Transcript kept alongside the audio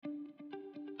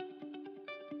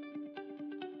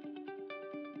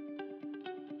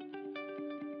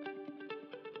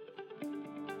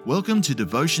Welcome to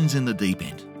Devotions in the Deep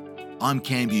End. I'm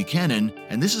Cam Buchanan,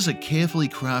 and this is a carefully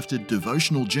crafted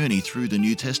devotional journey through the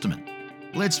New Testament.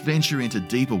 Let's venture into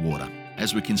deeper water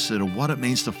as we consider what it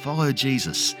means to follow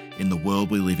Jesus in the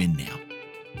world we live in now.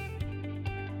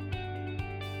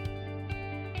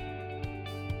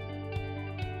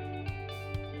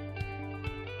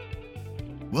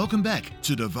 Welcome back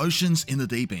to Devotions in the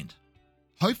Deep End.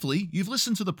 Hopefully, you've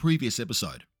listened to the previous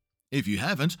episode. If you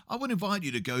haven't, I would invite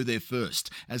you to go there first,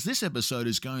 as this episode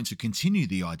is going to continue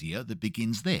the idea that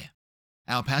begins there.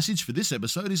 Our passage for this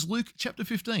episode is Luke chapter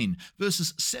 15,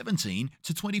 verses 17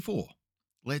 to 24.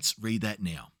 Let's read that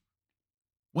now.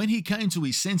 When he came to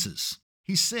his senses,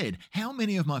 he said, "How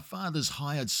many of my father's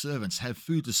hired servants have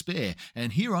food to spare,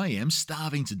 and here I am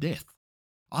starving to death?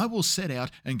 I will set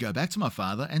out and go back to my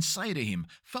father and say to him,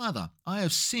 'Father, I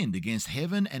have sinned against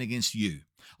heaven and against you.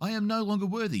 I am no longer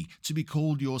worthy to be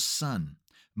called your son.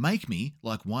 Make me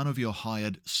like one of your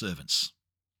hired servants.'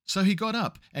 So he got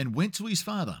up and went to his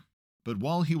father. But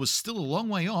while he was still a long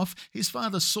way off, his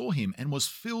father saw him and was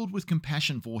filled with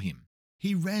compassion for him.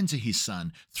 He ran to his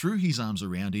son, threw his arms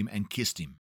around him, and kissed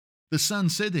him. The son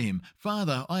said to him,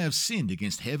 'Father, I have sinned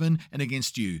against heaven and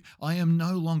against you. I am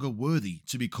no longer worthy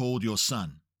to be called your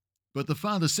son.' But the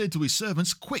father said to his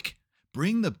servants, 'Quick,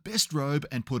 bring the best robe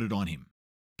and put it on him.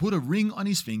 Put a ring on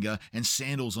his finger and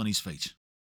sandals on his feet.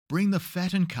 Bring the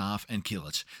fattened calf and kill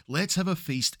it. Let's have a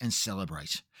feast and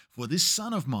celebrate. For this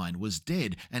son of mine was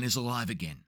dead and is alive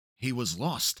again. He was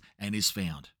lost and is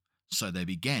found.' So they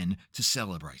began to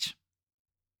celebrate."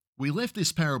 We left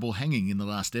this parable hanging in the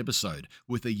last episode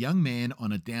with a young man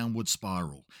on a downward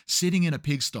spiral, sitting in a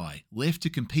pigsty, left to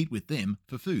compete with them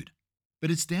for food. But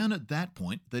it's down at that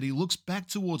point that he looks back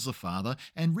towards the Father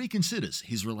and reconsiders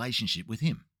his relationship with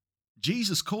him.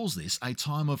 Jesus calls this a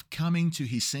time of coming to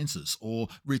his senses, or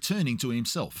returning to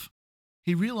himself.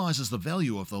 He realizes the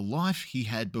value of the life he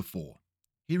had before.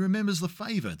 He remembers the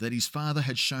favor that his father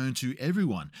had shown to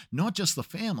everyone, not just the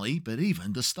family, but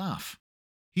even the staff.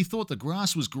 He thought the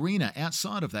grass was greener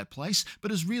outside of that place, but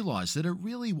has realized that it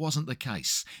really wasn't the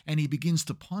case, and he begins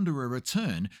to ponder a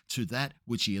return to that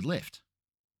which he had left.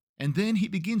 And then he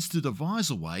begins to devise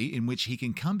a way in which he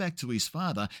can come back to his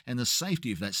father and the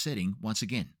safety of that setting once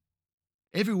again.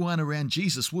 Everyone around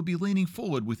Jesus would be leaning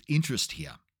forward with interest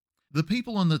here. The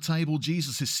people on the table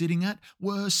Jesus is sitting at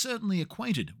were certainly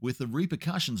acquainted with the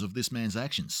repercussions of this man's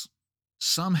actions.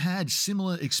 Some had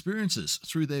similar experiences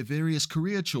through their various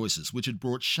career choices, which had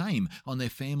brought shame on their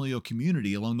family or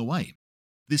community along the way.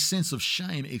 This sense of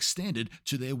shame extended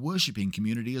to their worshipping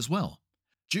community as well.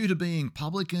 Due to being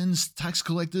publicans, tax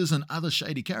collectors, and other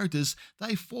shady characters,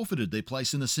 they forfeited their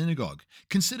place in the synagogue,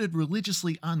 considered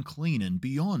religiously unclean and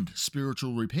beyond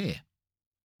spiritual repair.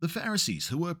 The Pharisees,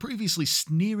 who were previously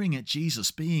sneering at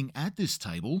Jesus being at this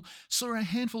table, saw a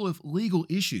handful of legal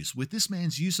issues with this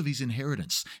man's use of his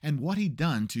inheritance and what he'd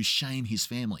done to shame his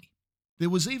family. There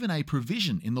was even a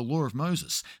provision in the law of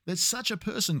Moses that such a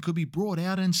person could be brought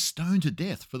out and stoned to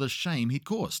death for the shame he'd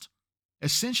caused.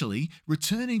 Essentially,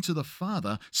 returning to the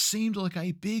Father seemed like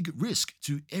a big risk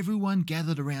to everyone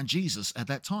gathered around Jesus at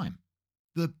that time.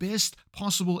 The best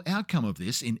possible outcome of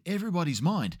this in everybody's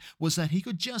mind was that he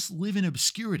could just live in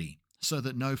obscurity so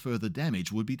that no further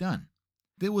damage would be done.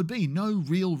 There would be no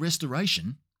real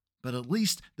restoration, but at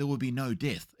least there would be no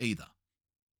death either.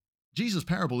 Jesus'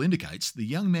 parable indicates the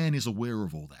young man is aware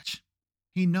of all that.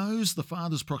 He knows the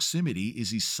Father's proximity is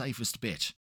his safest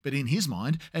bet. But in his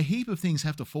mind, a heap of things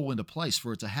have to fall into place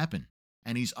for it to happen,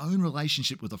 and his own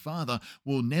relationship with the Father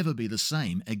will never be the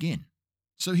same again.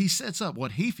 So he sets up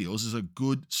what he feels is a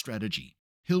good strategy.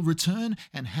 He'll return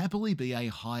and happily be a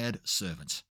hired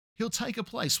servant. He'll take a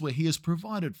place where he is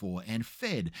provided for and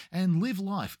fed and live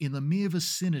life in the mere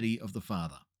vicinity of the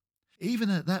Father.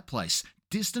 Even at that place,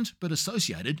 distant but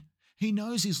associated, he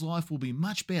knows his life will be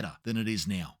much better than it is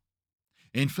now.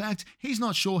 In fact, he's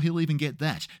not sure he'll even get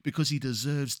that because he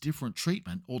deserves different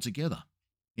treatment altogether.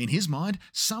 In his mind,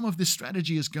 some of this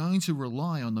strategy is going to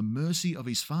rely on the mercy of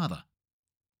his Father.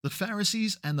 The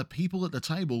Pharisees and the people at the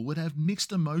table would have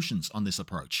mixed emotions on this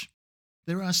approach.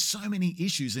 There are so many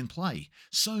issues in play,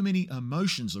 so many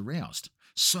emotions aroused,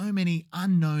 so many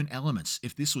unknown elements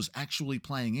if this was actually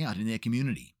playing out in their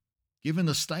community. Given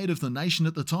the state of the nation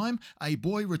at the time, a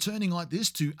boy returning like this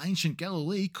to ancient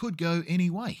Galilee could go any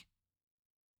way.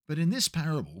 But in this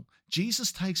parable,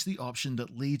 Jesus takes the option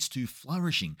that leads to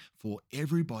flourishing for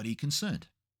everybody concerned.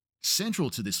 Central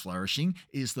to this flourishing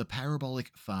is the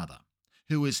parabolic father,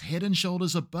 who is head and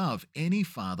shoulders above any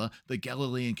father the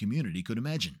Galilean community could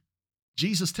imagine.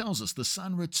 Jesus tells us the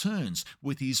son returns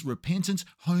with his repentant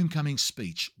homecoming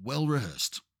speech well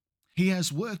rehearsed. He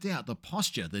has worked out the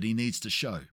posture that he needs to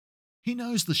show. He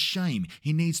knows the shame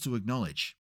he needs to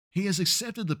acknowledge. He has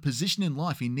accepted the position in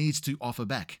life he needs to offer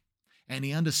back. And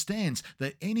he understands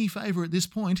that any favour at this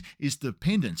point is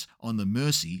dependent on the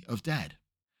mercy of Dad.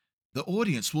 The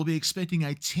audience will be expecting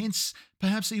a tense,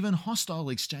 perhaps even hostile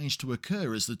exchange to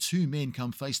occur as the two men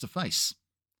come face to face.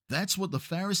 That's what the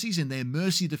Pharisees in their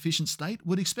mercy-deficient state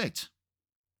would expect.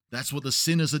 That's what the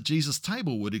sinners at Jesus'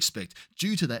 table would expect,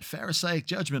 due to that Pharisaic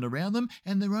judgment around them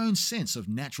and their own sense of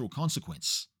natural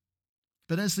consequence.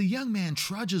 But as the young man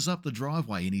trudges up the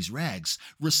driveway in his rags,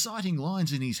 reciting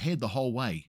lines in his head the whole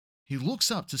way, he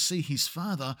looks up to see his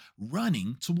father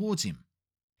running towards him.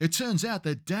 It turns out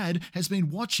that Dad has been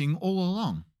watching all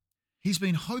along. He's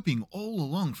been hoping all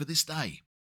along for this day.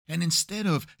 And instead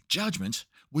of judgment,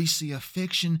 we see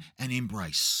affection and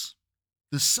embrace.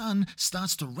 The son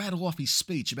starts to rattle off his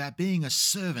speech about being a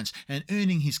servant and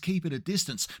earning his keep at a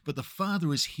distance, but the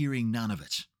father is hearing none of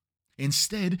it.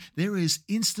 Instead, there is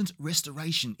instant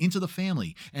restoration into the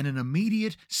family and an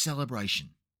immediate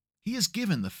celebration. He is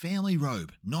given the family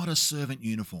robe, not a servant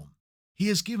uniform. He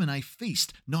is given a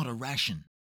feast, not a ration.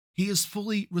 He is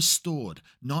fully restored,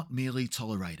 not merely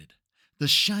tolerated. The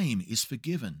shame is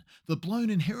forgiven, the blown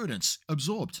inheritance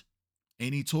absorbed.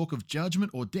 Any talk of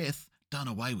judgment or death done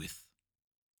away with.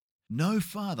 No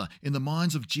father in the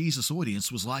minds of Jesus'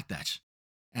 audience was like that.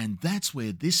 And that's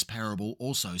where this parable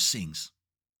also sings.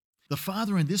 The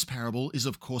father in this parable is,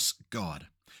 of course, God,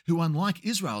 who, unlike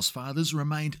Israel's fathers,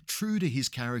 remained true to his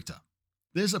character.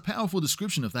 There's a powerful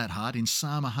description of that heart in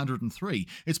Psalm 103.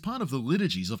 It's part of the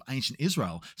liturgies of ancient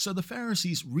Israel, so the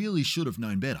Pharisees really should have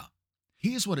known better.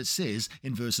 Here's what it says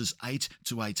in verses 8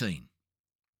 to 18.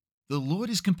 The Lord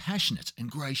is compassionate and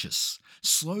gracious,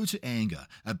 slow to anger,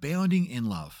 abounding in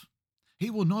love. He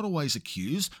will not always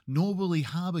accuse, nor will he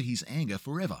harbour his anger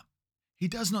forever. He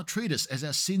does not treat us as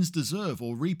our sins deserve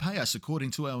or repay us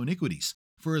according to our iniquities.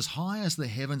 For as high as the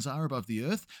heavens are above the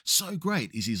earth, so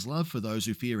great is his love for those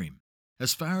who fear him.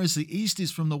 As far as the east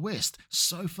is from the west,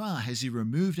 so far has he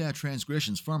removed our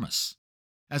transgressions from us.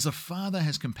 As a father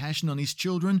has compassion on his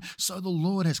children, so the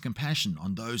Lord has compassion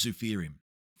on those who fear him.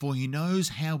 For he knows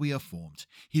how we are formed.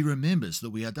 He remembers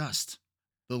that we are dust.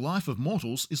 The life of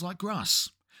mortals is like grass.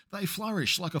 They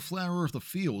flourish like a flower of the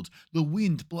field. The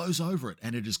wind blows over it,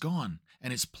 and it is gone,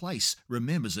 and its place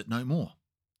remembers it no more.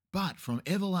 But from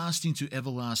everlasting to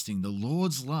everlasting, the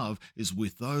Lord's love is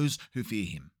with those who fear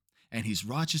him, and his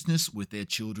righteousness with their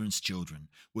children's children,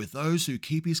 with those who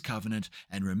keep his covenant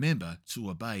and remember to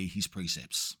obey his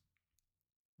precepts.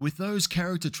 With those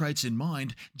character traits in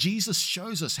mind, Jesus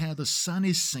shows us how the Son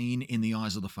is seen in the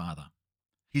eyes of the Father.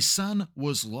 His Son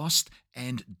was lost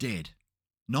and dead.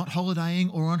 Not holidaying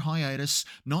or on hiatus,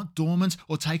 not dormant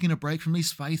or taking a break from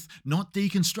his faith, not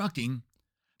deconstructing,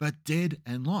 but dead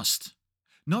and lost.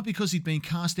 Not because he'd been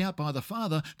cast out by the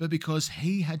Father, but because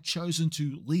he had chosen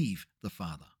to leave the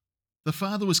Father. The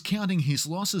Father was counting his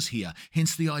losses here,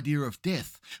 hence the idea of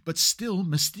death, but still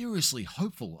mysteriously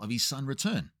hopeful of his Son's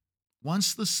return.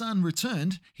 Once the Son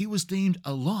returned, he was deemed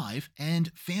alive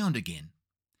and found again.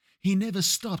 He never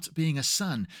stopped being a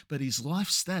son, but his life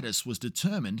status was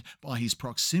determined by his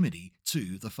proximity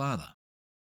to the Father.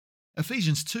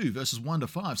 Ephesians 2 verses 1 to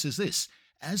 5 says this,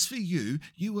 As for you,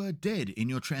 you were dead in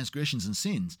your transgressions and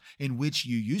sins, in which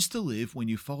you used to live when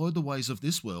you followed the ways of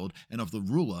this world and of the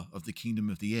ruler of the kingdom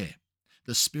of the air,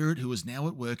 the spirit who is now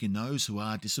at work in those who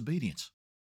are disobedient.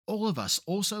 All of us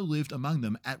also lived among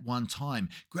them at one time,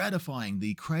 gratifying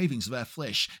the cravings of our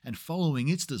flesh and following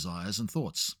its desires and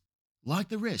thoughts. Like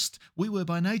the rest, we were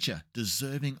by nature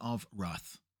deserving of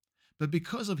wrath. But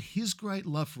because of his great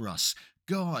love for us,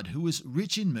 God, who is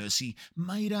rich in mercy,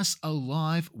 made us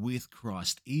alive with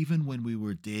Christ, even when we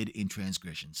were dead in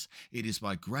transgressions. It is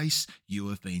by grace you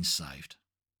have been saved.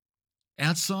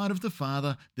 Outside of the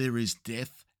Father, there is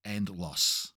death and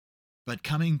loss. But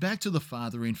coming back to the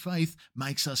Father in faith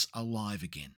makes us alive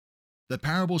again. The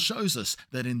parable shows us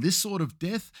that in this sort of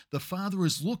death, the Father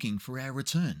is looking for our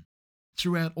return.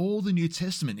 Throughout all the New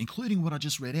Testament, including what I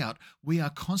just read out, we are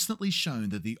constantly shown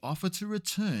that the offer to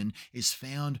return is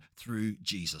found through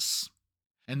Jesus.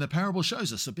 And the parable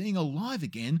shows us that being alive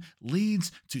again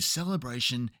leads to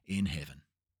celebration in heaven.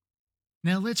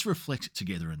 Now let's reflect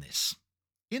together on this.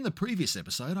 In the previous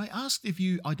episode, I asked if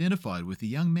you identified with the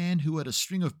young man who had a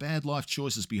string of bad life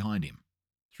choices behind him.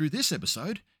 Through this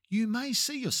episode, you may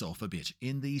see yourself a bit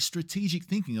in the strategic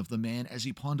thinking of the man as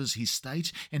he ponders his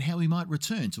state and how he might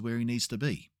return to where he needs to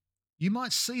be. You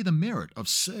might see the merit of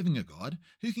serving a God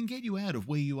who can get you out of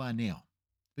where you are now,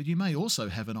 but you may also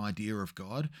have an idea of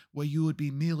God where you would be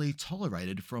merely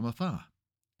tolerated from afar.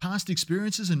 Past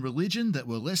experiences in religion that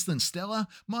were less than stellar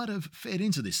might have fed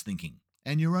into this thinking,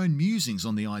 and your own musings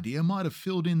on the idea might have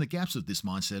filled in the gaps of this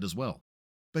mindset as well.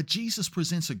 But Jesus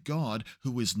presents a God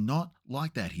who is not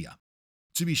like that here.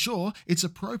 To be sure, it's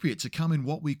appropriate to come in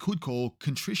what we could call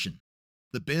contrition.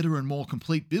 The better and more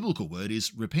complete biblical word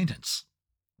is repentance.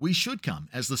 We should come,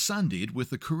 as the Son did, with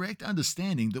the correct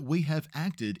understanding that we have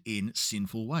acted in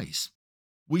sinful ways.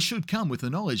 We should come with the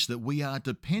knowledge that we are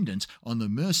dependent on the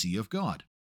mercy of God.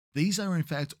 These are in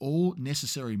fact all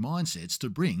necessary mindsets to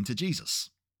bring to Jesus.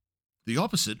 The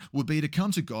opposite would be to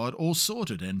come to God all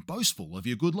sorted and boastful of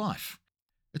your good life.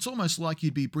 It's almost like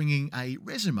you'd be bringing a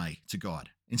resume to God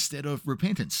instead of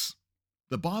repentance.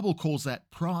 The Bible calls that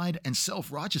pride and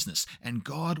self-righteousness, and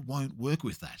God won't work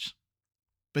with that.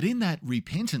 But in that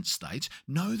repentant state,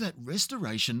 know that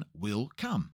restoration will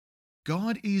come.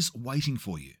 God is waiting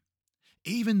for you.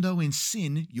 Even though in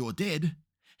sin you're dead,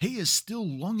 He is still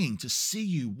longing to see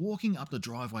you walking up the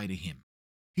driveway to Him.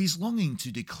 He's longing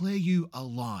to declare you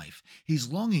alive. He's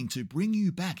longing to bring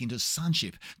you back into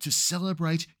sonship to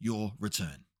celebrate your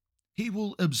return. He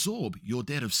will absorb your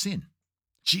debt of sin.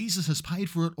 Jesus has paid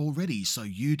for it already, so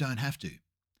you don't have to.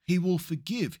 He will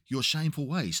forgive your shameful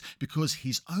ways because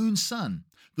His own Son,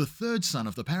 the third son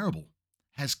of the parable,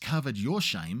 has covered your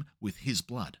shame with His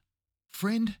blood.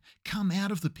 Friend, come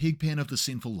out of the pig pen of the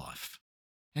sinful life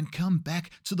and come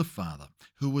back to the Father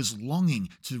who is longing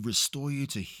to restore you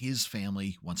to His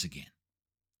family once again.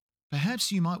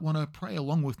 Perhaps you might want to pray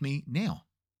along with me now.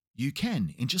 You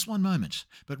can in just one moment,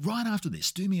 but right after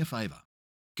this, do me a favor.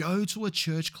 Go to a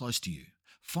church close to you.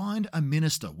 Find a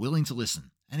minister willing to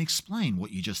listen and explain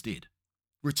what you just did.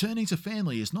 Returning to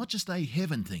family is not just a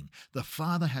heaven thing. The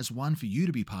Father has one for you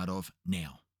to be part of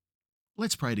now.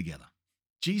 Let's pray together.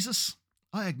 Jesus,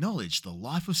 I acknowledge the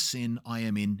life of sin I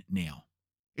am in now.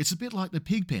 It's a bit like the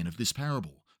pig pen of this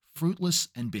parable, fruitless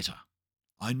and bitter.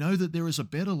 I know that there is a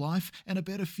better life and a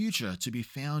better future to be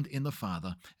found in the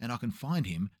Father, and I can find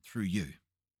Him through you.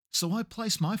 So I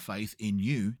place my faith in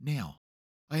you now.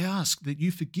 I ask that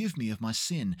you forgive me of my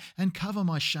sin and cover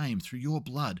my shame through your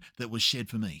blood that was shed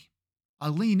for me. I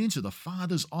lean into the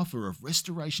Father's offer of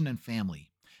restoration and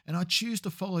family, and I choose to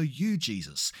follow you,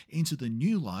 Jesus, into the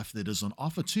new life that is on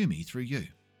offer to me through you.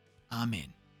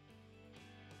 Amen.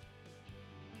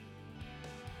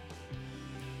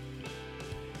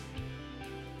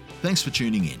 Thanks for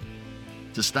tuning in.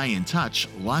 To stay in touch,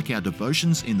 like our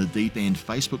Devotions in the Deep End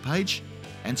Facebook page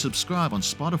and subscribe on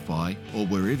Spotify or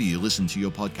wherever you listen to your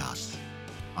podcasts.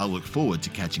 I look forward to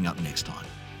catching up next time.